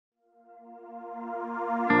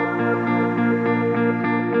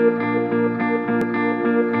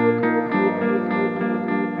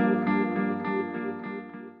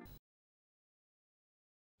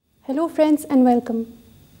Hello friends and welcome.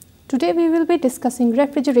 Today we will be discussing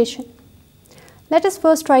refrigeration. Let us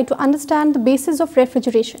first try to understand the basis of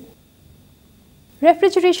refrigeration.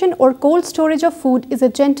 Refrigeration or cold storage of food is a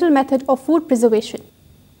gentle method of food preservation.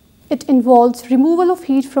 It involves removal of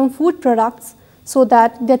heat from food products so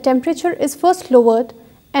that their temperature is first lowered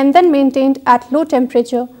and then maintained at low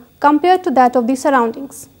temperature compared to that of the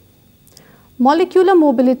surroundings. Molecular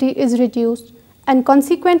mobility is reduced and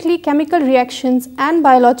consequently chemical reactions and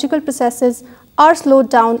biological processes are slowed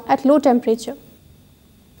down at low temperature.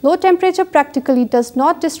 Low temperature practically does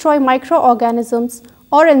not destroy microorganisms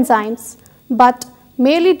or enzymes, but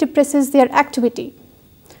merely depresses their activity.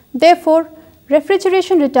 Therefore,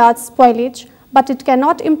 refrigeration retards spoilage, but it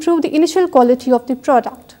cannot improve the initial quality of the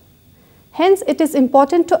product. Hence, it is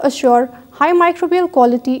important to assure high microbial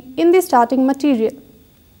quality in the starting material.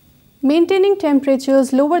 Maintaining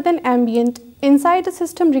temperatures lower than ambient inside the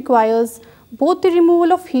system requires both the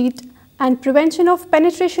removal of heat and prevention of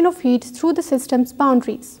penetration of heat through the system's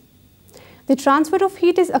boundaries. The transfer of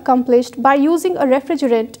heat is accomplished by using a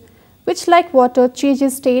refrigerant which, like water,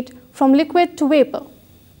 changes state from liquid to vapor.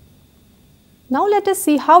 Now let us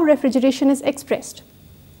see how refrigeration is expressed.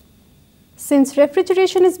 Since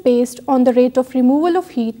refrigeration is based on the rate of removal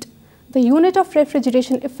of heat, the unit of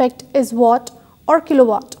refrigeration effect is watt or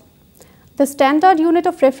kilowatt. The standard unit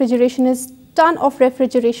of refrigeration is ton of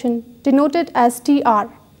refrigeration, denoted as TR.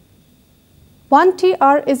 1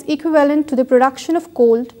 TR is equivalent to the production of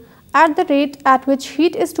cold at the rate at which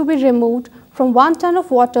heat is to be removed from 1 ton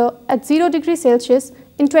of water at 0 degrees Celsius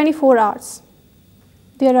in 24 hours.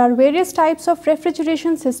 There are various types of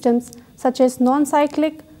refrigeration systems such as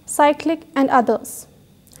non-cyclic, cyclic and others.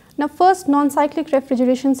 Now first, non-cyclic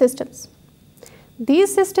refrigeration systems.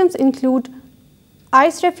 These systems include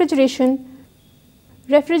ice refrigeration,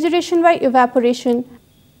 refrigeration by evaporation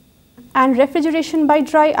and refrigeration by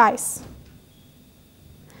dry ice.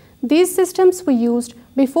 These systems were used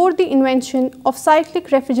before the invention of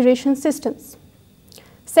cyclic refrigeration systems.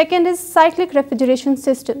 Second is cyclic refrigeration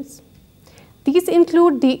systems. These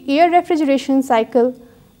include the air refrigeration cycle,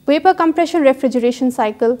 vapor compression refrigeration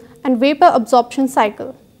cycle and vapor absorption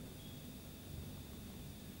cycle.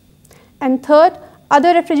 And third,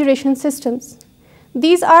 other refrigeration systems.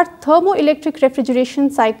 These are thermoelectric refrigeration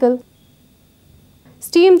cycle,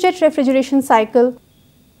 steam jet refrigeration cycle,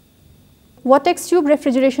 vortex tube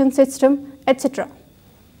refrigeration system, etc.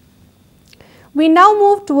 We now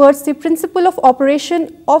move towards the principle of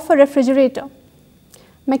operation of a refrigerator.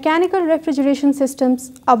 Mechanical refrigeration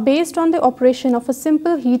systems are based on the operation of a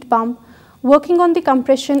simple heat pump working on the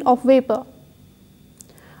compression of vapor.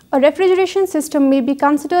 A refrigeration system may be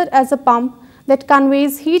considered as a pump that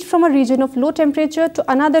conveys heat from a region of low temperature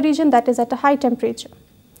to another region that is at a high temperature.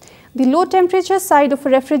 The low temperature side of a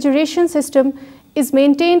refrigeration system is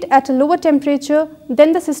maintained at a lower temperature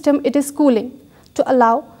than the system it is cooling to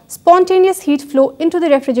allow spontaneous heat flow into the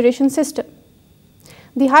refrigeration system.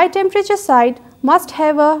 The high temperature side must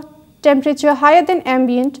have a temperature higher than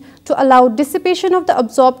ambient to allow dissipation of the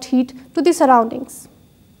absorbed heat to the surroundings.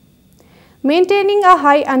 Maintaining a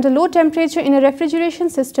high and a low temperature in a refrigeration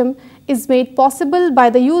system is made possible by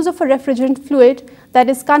the use of a refrigerant fluid that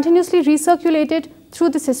is continuously recirculated through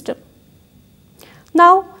the system.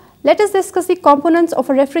 Now, let us discuss the components of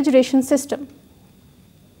a refrigeration system.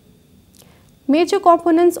 Major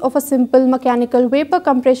components of a simple mechanical vapor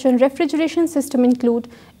compression refrigeration system include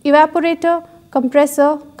evaporator,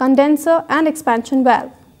 compressor, condenser and expansion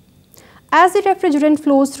valve. As the refrigerant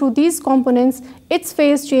flows through these components, its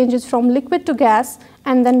phase changes from liquid to gas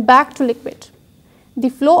and then back to liquid. The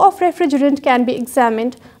flow of refrigerant can be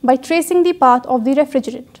examined by tracing the path of the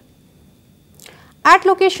refrigerant. At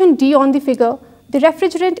location D on the figure, the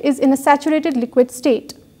refrigerant is in a saturated liquid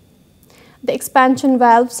state. The expansion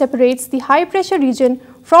valve separates the high pressure region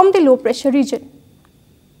from the low pressure region.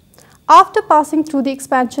 After passing through the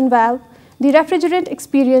expansion valve, the refrigerant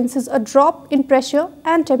experiences a drop in pressure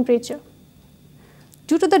and temperature.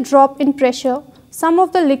 Due to the drop in pressure, some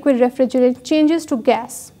of the liquid refrigerant changes to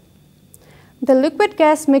gas. The liquid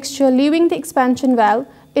gas mixture leaving the expansion valve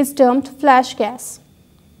is termed flash gas.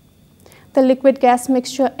 The liquid gas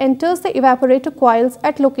mixture enters the evaporator coils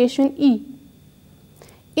at location E.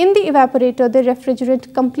 In the evaporator, the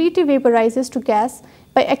refrigerant completely vaporizes to gas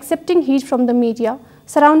by accepting heat from the media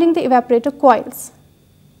surrounding the evaporator coils.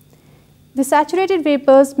 The saturated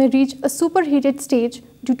vapors may reach a superheated stage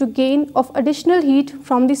due to gain of additional heat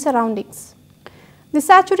from the surroundings. The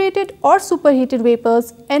saturated or superheated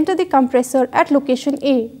vapors enter the compressor at location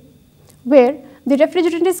A, where the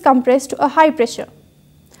refrigerant is compressed to a high pressure.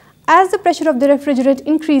 As the pressure of the refrigerant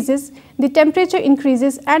increases, the temperature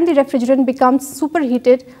increases and the refrigerant becomes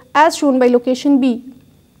superheated as shown by location B.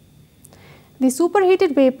 The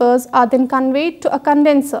superheated vapors are then conveyed to a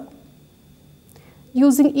condenser.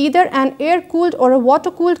 Using either an air-cooled or a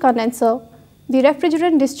water-cooled condenser, the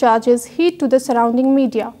refrigerant discharges heat to the surrounding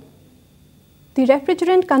media. The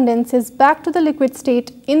refrigerant condenses back to the liquid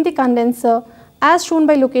state in the condenser as shown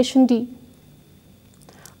by location D.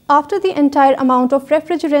 After the entire amount of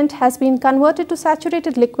refrigerant has been converted to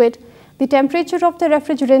saturated liquid, the temperature of the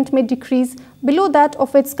refrigerant may decrease below that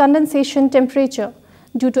of its condensation temperature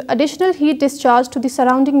due to additional heat discharge to the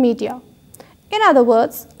surrounding media. In other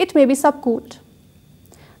words, it may be subcooled.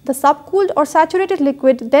 The subcooled or saturated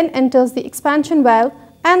liquid then enters the expansion valve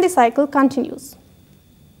and the cycle continues.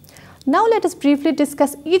 Now let us briefly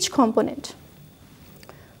discuss each component.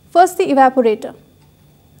 First, the evaporator.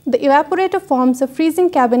 The evaporator forms a freezing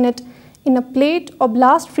cabinet in a plate or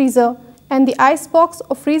blast freezer and the icebox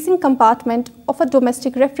or freezing compartment of a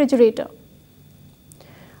domestic refrigerator.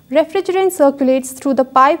 Refrigerant circulates through the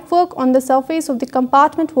pipework on the surface of the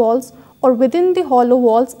compartment walls or within the hollow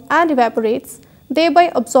walls and evaporates,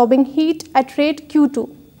 thereby absorbing heat at rate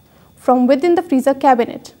Q2 from within the freezer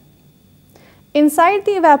cabinet. Inside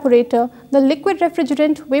the evaporator, the liquid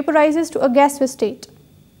refrigerant vaporizes to a gaseous state.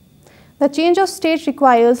 The change of state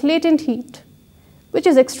requires latent heat, which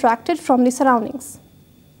is extracted from the surroundings.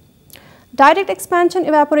 Direct expansion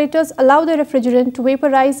evaporators allow the refrigerant to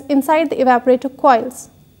vaporize inside the evaporator coils.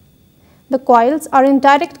 The coils are in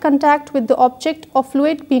direct contact with the object or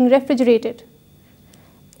fluid being refrigerated.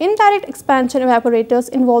 Indirect expansion evaporators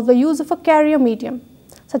involve the use of a carrier medium,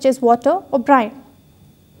 such as water or brine.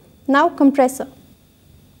 Now, compressor.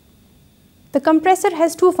 The compressor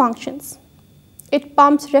has two functions. It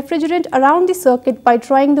pumps refrigerant around the circuit by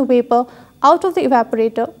drawing the vapor out of the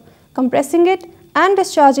evaporator, compressing it and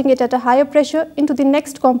discharging it at a higher pressure into the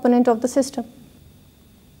next component of the system.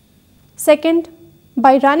 Second,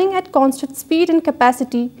 by running at constant speed and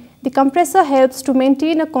capacity, the compressor helps to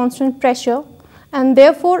maintain a constant pressure and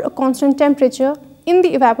therefore a constant temperature in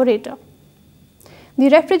the evaporator. The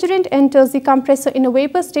refrigerant enters the compressor in a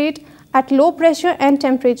vapor state at low pressure and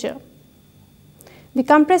temperature. The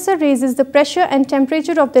compressor raises the pressure and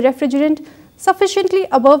temperature of the refrigerant sufficiently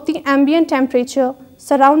above the ambient temperature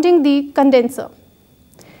surrounding the condenser.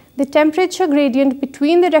 The temperature gradient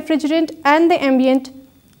between the refrigerant and the ambient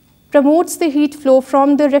promotes the heat flow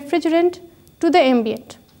from the refrigerant to the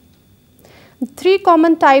ambient. The three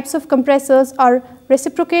common types of compressors are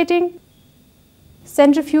reciprocating,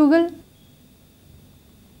 centrifugal,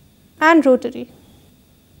 and rotary.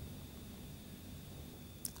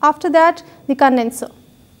 After that, the condenser.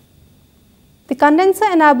 The condenser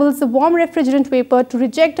enables the warm refrigerant vapor to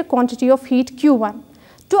reject a quantity of heat Q1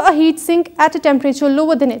 to a heat sink at a temperature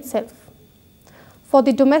lower than itself. For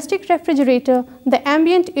the domestic refrigerator, the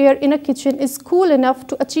ambient air in a kitchen is cool enough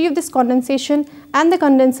to achieve this condensation, and the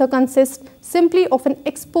condenser consists simply of an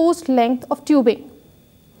exposed length of tubing.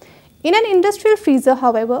 In an industrial freezer,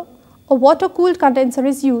 however, a water-cooled condenser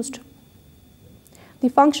is used. The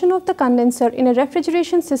function of the condenser in a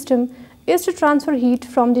refrigeration system is to transfer heat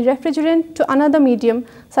from the refrigerant to another medium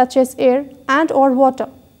such as air and/or water.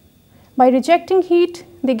 By rejecting heat,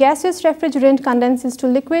 the gaseous refrigerant condenses to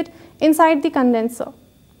liquid inside the condenser.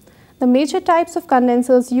 The major types of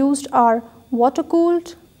condensers used are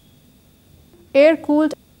water-cooled,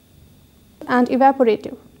 air-cooled, and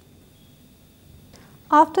evaporative.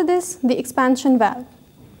 After this, the expansion valve.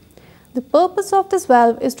 The purpose of this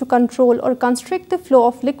valve is to control or constrict the flow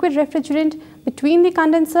of liquid refrigerant between the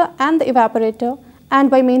condenser and the evaporator,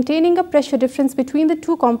 and by maintaining a pressure difference between the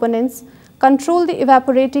two components, control the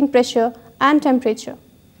evaporating pressure and temperature.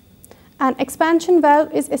 An expansion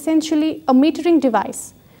valve is essentially a metering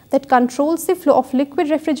device that controls the flow of liquid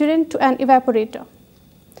refrigerant to an evaporator.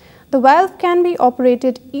 The valve can be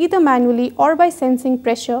operated either manually or by sensing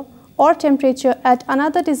pressure or temperature at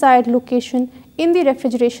another desired location in the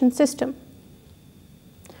refrigeration system.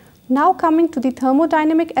 Now coming to the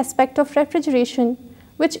thermodynamic aspect of refrigeration,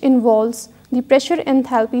 which involves the pressure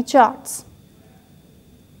enthalpy charts.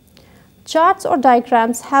 Charts or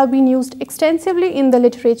diagrams have been used extensively in the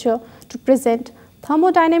literature to present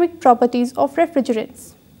thermodynamic properties of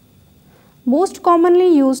refrigerants. Most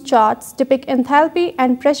commonly used charts depict enthalpy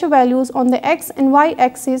and pressure values on the x and y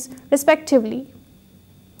axes respectively.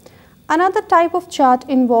 Another type of chart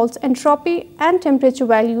involves entropy and temperature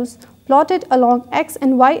values plotted along x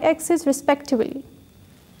and y axes respectively.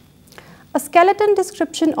 A skeleton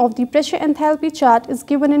description of the pressure enthalpy chart is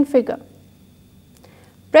given in figure.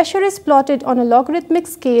 Pressure is plotted on a logarithmic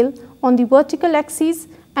scale on the vertical axis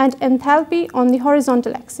and enthalpy on the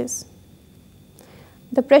horizontal axis.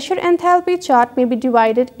 The pressure enthalpy chart may be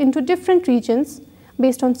divided into different regions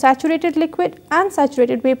based on saturated liquid and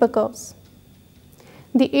saturated vapor curves.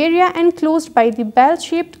 The area enclosed by the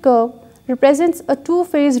bell-shaped curve represents a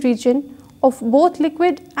two-phase region of both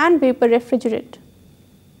liquid and vapor refrigerant.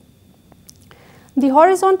 The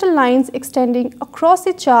horizontal lines extending across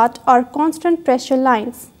the chart are constant pressure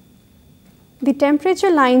lines. The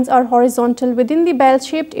temperature lines are horizontal within the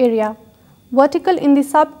bell-shaped area, vertical in the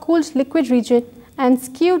subcooled liquid region, and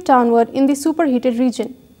skewed downward in the superheated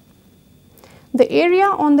region. The area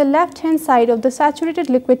on the left-hand side of the saturated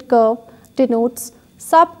liquid curve denotes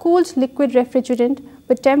subcooled liquid refrigerant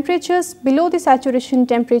with temperatures below the saturation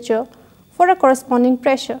temperature for a corresponding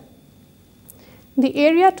pressure. The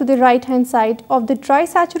area to the right-hand side of the dry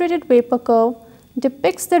saturated vapor curve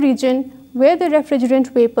depicts the region where the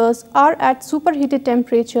refrigerant vapors are at superheated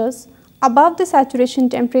temperatures above the saturation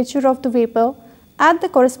temperature of the vapor at the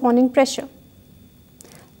corresponding pressure.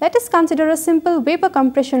 Let us consider a simple vapor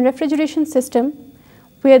compression refrigeration system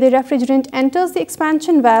where the refrigerant enters the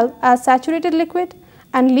expansion valve as saturated liquid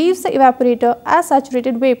and leaves the evaporator as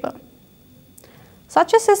saturated vapor.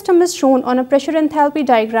 Such a system is shown on a pressure enthalpy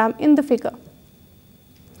diagram in the figure.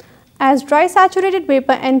 As dry saturated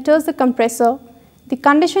vapor enters the compressor, the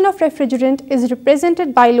condition of refrigerant is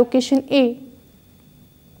represented by location A.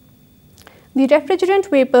 The refrigerant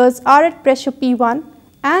vapors are at pressure P1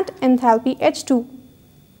 and enthalpy H2.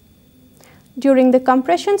 During the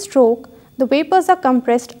compression stroke, the vapors are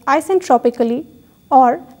compressed isentropically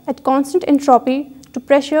or at constant entropy to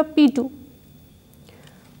pressure P2.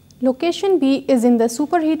 Location B is in the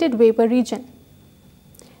superheated vapor region.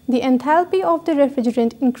 The enthalpy of the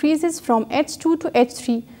refrigerant increases from H2 to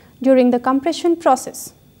H3 during the compression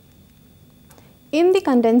process. In the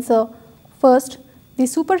condenser, first the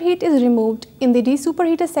superheat is removed in the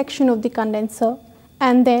desuperheated section of the condenser,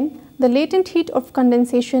 and then the latent heat of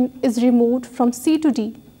condensation is removed from C to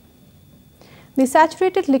D. The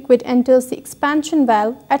saturated liquid enters the expansion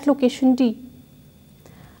valve at location D.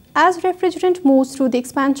 As refrigerant moves through the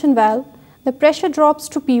expansion valve, the pressure drops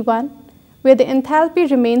to P1, where the enthalpy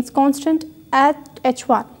remains constant at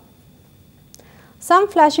H1. Some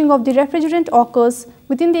flashing of the refrigerant occurs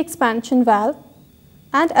within the expansion valve,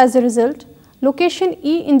 and as a result, location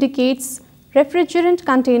E indicates refrigerant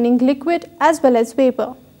containing liquid as well as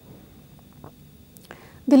vapor.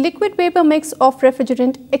 The liquid-vapor mix of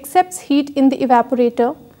refrigerant accepts heat in the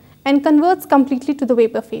evaporator and converts completely to the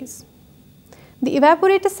vapor phase. The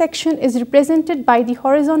evaporator section is represented by the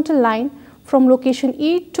horizontal line from location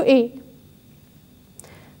E to A.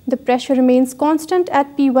 The pressure remains constant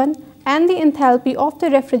at P1 and the enthalpy of the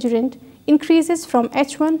refrigerant increases from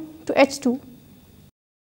H1 to H2.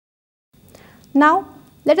 Now,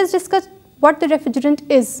 let us discuss what the refrigerant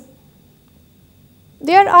is.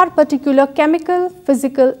 There are particular chemical,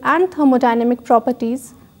 physical, and thermodynamic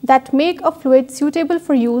properties that make a fluid suitable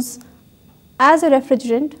for use as a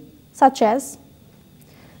refrigerant, such as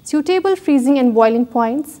suitable freezing and boiling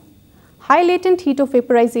points, high latent heat of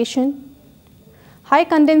vaporization, high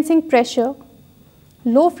condensing pressure,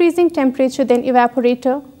 low freezing temperature than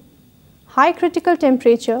evaporator, high critical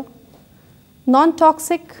temperature,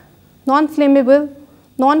 non-toxic, non-flammable,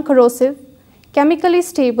 non-corrosive, chemically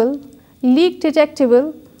stable, leak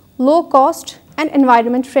detectable, low cost, and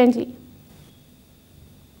environment friendly.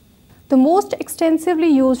 The most extensively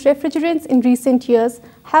used refrigerants in recent years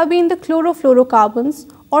have been the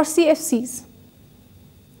chlorofluorocarbons or CFCs.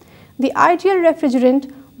 The ideal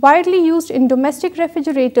refrigerant widely used in domestic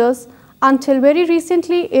refrigerators until very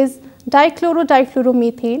recently is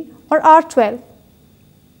dichloro-difluoromethane or R12.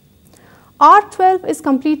 R12 is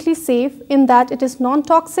completely safe in that it is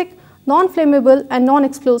non-toxic, non-flammable, and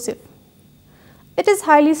non-explosive. It is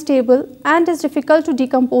highly stable and is difficult to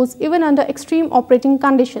decompose even under extreme operating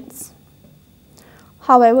conditions.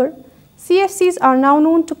 However, CFCs are now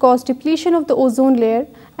known to cause depletion of the ozone layer,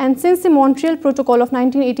 and since the Montreal Protocol of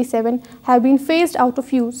 1987 have been phased out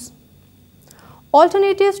of use.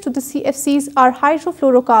 Alternatives to the CFCs are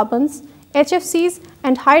hydrofluorocarbons, HFCs,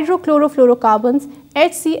 and hydrochlorofluorocarbons,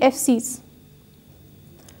 HCFCs.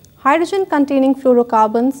 Hydrogen-containing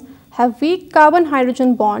fluorocarbons have weak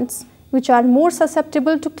carbon-hydrogen bonds which are more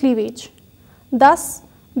susceptible to cleavage. Thus,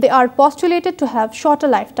 they are postulated to have shorter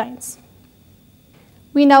lifetimes.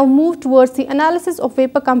 We now move towards the analysis of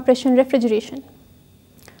vapor compression refrigeration.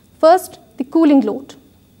 First, the cooling load.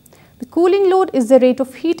 The cooling load is the rate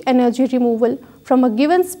of heat energy removal from a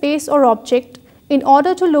given space or object in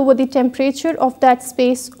order to lower the temperature of that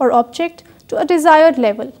space or object to a desired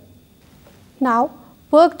level. Now,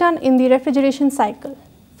 work done in the refrigeration cycle.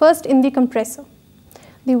 First, in the compressor.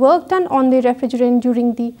 The work done on the refrigerant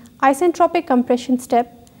during the isentropic compression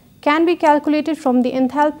step can be calculated from the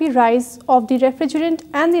enthalpy rise of the refrigerant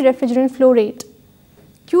and the refrigerant flow rate.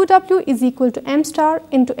 QW is equal to m star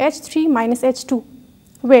into H3 minus H2,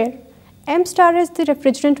 where m star is the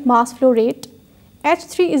refrigerant mass flow rate,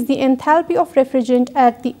 H3 is the enthalpy of refrigerant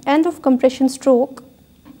at the end of compression stroke,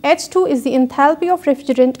 H2 is the enthalpy of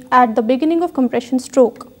refrigerant at the beginning of compression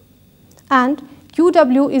stroke, and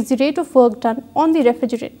QW is the rate of work done on the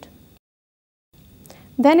refrigerant.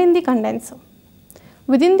 Then in the condenser.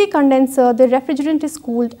 Within the condenser, the refrigerant is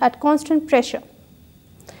cooled at constant pressure.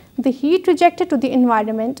 The heat rejected to the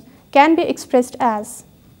environment can be expressed as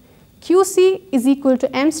QC is equal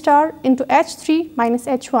to m star into H3 minus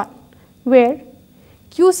H1, where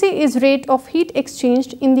QC is rate of heat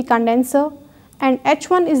exchanged in the condenser and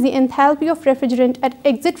H1 is the enthalpy of refrigerant at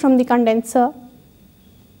exit from the condenser.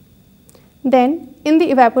 Then in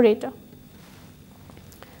the evaporator.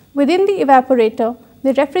 Within the evaporator,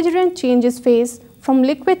 the refrigerant changes phase from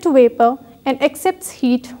liquid to vapor and accepts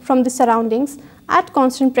heat from the surroundings at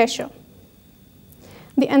constant pressure.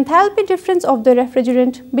 The enthalpy difference of the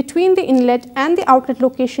refrigerant between the inlet and the outlet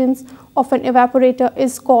locations of an evaporator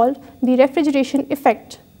is called the refrigeration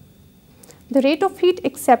effect. The rate of heat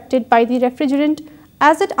accepted by the refrigerant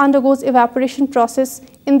as it undergoes evaporation process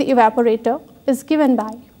in the evaporator is given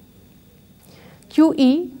by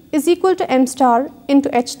QE is equal to m star into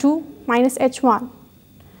H2 minus H1,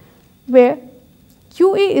 where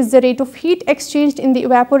QE is the rate of heat exchanged in the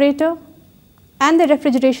evaporator and the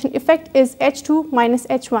refrigeration effect is H2 minus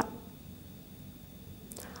H1.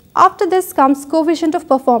 After this comes coefficient of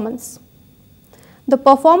performance. The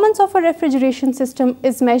performance of a refrigeration system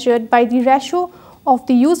is measured by the ratio of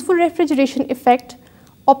the useful refrigeration effect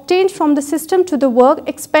obtained from the system to the work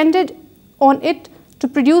expended on it to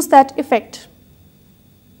produce that effect.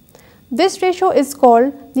 This ratio is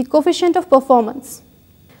called the coefficient of performance.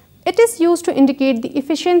 It is used to indicate the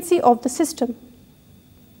efficiency of the system.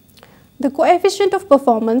 The coefficient of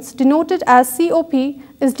performance, denoted as COP,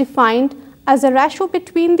 is defined as a ratio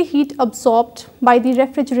between the heat absorbed by the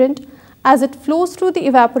refrigerant as it flows through the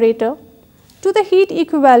evaporator to the heat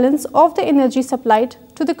equivalence of the energy supplied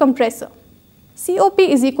to the compressor. COP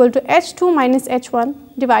is equal to H2 minus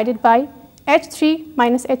H1 divided by H3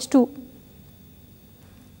 minus H2.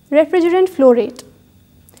 Refrigerant flow rate.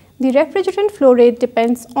 The refrigerant flow rate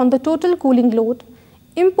depends on the total cooling load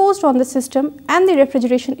imposed on the system and the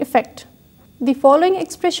refrigeration effect. The following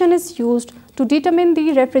expression is used to determine the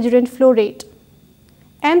refrigerant flow rate.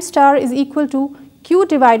 M star is equal to Q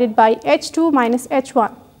divided by H2 minus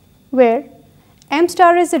H1, where M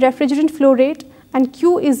star is the refrigerant flow rate and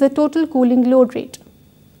Q is the total cooling load rate.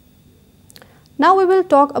 Now we will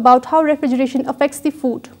talk about how refrigeration affects the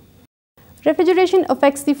food. Refrigeration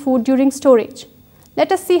affects the food during storage.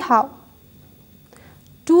 Let us see how.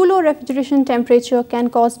 Too low refrigeration temperature can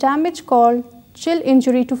cause damage called chill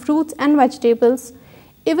injury to fruits and vegetables,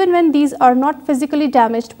 even when these are not physically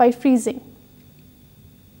damaged by freezing.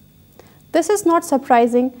 This is not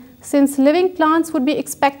surprising since living plants would be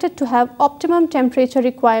expected to have optimum temperature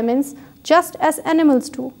requirements just as animals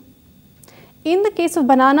do. In the case of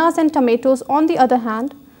bananas and tomatoes, on the other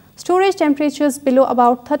hand, storage temperatures below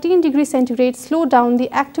about 13 degrees centigrade slow down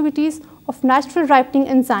the activities of natural ripening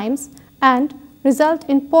enzymes and result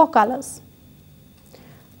in poor colors.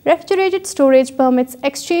 Refrigerated storage permits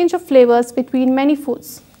exchange of flavors between many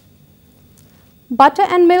foods. Butter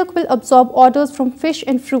and milk will absorb odors from fish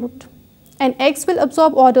and fruit, and eggs will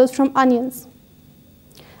absorb odors from onions.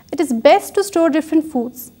 It is best to store different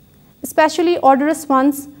foods, especially odorous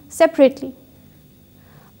ones, separately.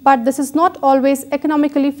 But this is not always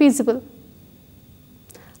economically feasible.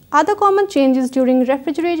 Other common changes during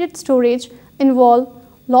refrigerated storage involve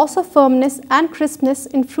loss of firmness and crispness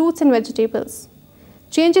in fruits and vegetables,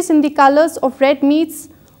 changes in the colors of red meats,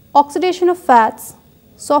 oxidation of fats,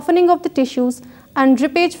 softening of the tissues and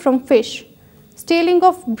drippage from fish, staling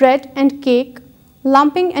of bread and cake,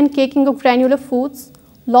 lumping and caking of granular foods,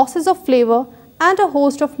 losses of flavor, and a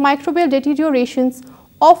host of microbial deteriorations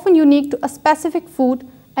often unique to a specific food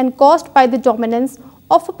and caused by the dominance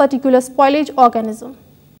of a particular spoilage organism.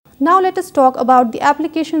 Now let us talk about the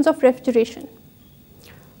applications of refrigeration.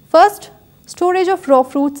 First, storage of raw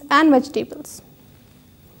fruits and vegetables.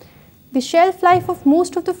 The shelf life of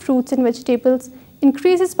most of the fruits and vegetables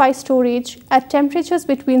increases by storage at temperatures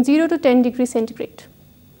between 0 to 10 degrees centigrade.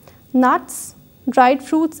 Nuts, dried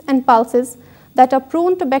fruits and pulses that are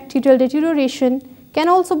prone to bacterial deterioration can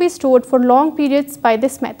also be stored for long periods by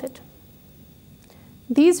this method.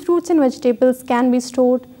 These fruits and vegetables can be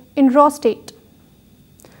stored in raw state.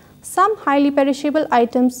 Some highly perishable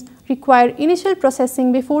items require initial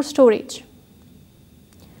processing before storage.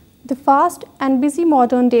 The fast and busy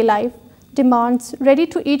modern day life demands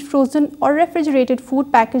ready-to-eat frozen or refrigerated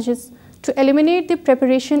food packages to eliminate the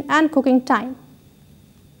preparation and cooking time.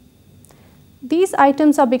 These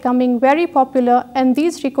items are becoming very popular and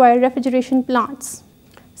these require refrigeration plants.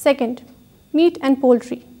 Second, meat and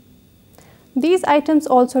poultry. These items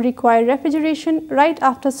also require refrigeration right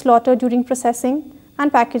after slaughter during processing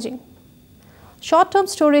and packaging. Short-term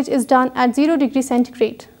storage is done at 0 degrees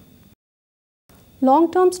centigrade.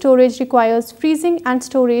 Long-term storage requires freezing and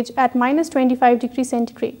storage at -25 degrees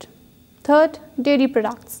centigrade. Third, dairy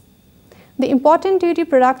products. The important dairy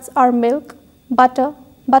products are milk, butter,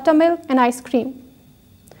 buttermilk and ice cream.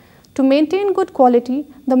 To maintain good quality,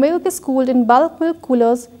 the milk is cooled in bulk milk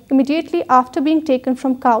coolers immediately after being taken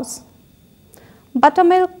from cows.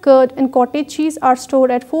 Buttermilk, curd and cottage cheese are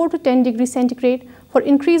stored at 4 to 10 degrees centigrade for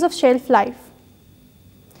increase of shelf life.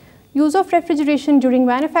 Use of refrigeration during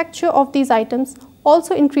manufacture of these items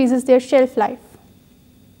also increases their shelf life.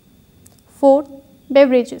 Fourth,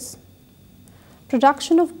 beverages.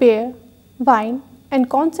 Production of beer, wine and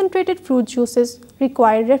concentrated fruit juices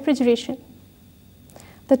require refrigeration.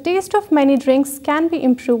 The taste of many drinks can be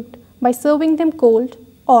improved by serving them cold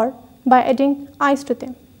or by adding ice to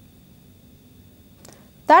them.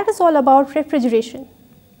 That is all about refrigeration.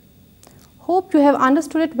 Hope you have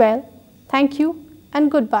understood it well. Thank you and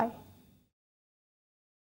goodbye.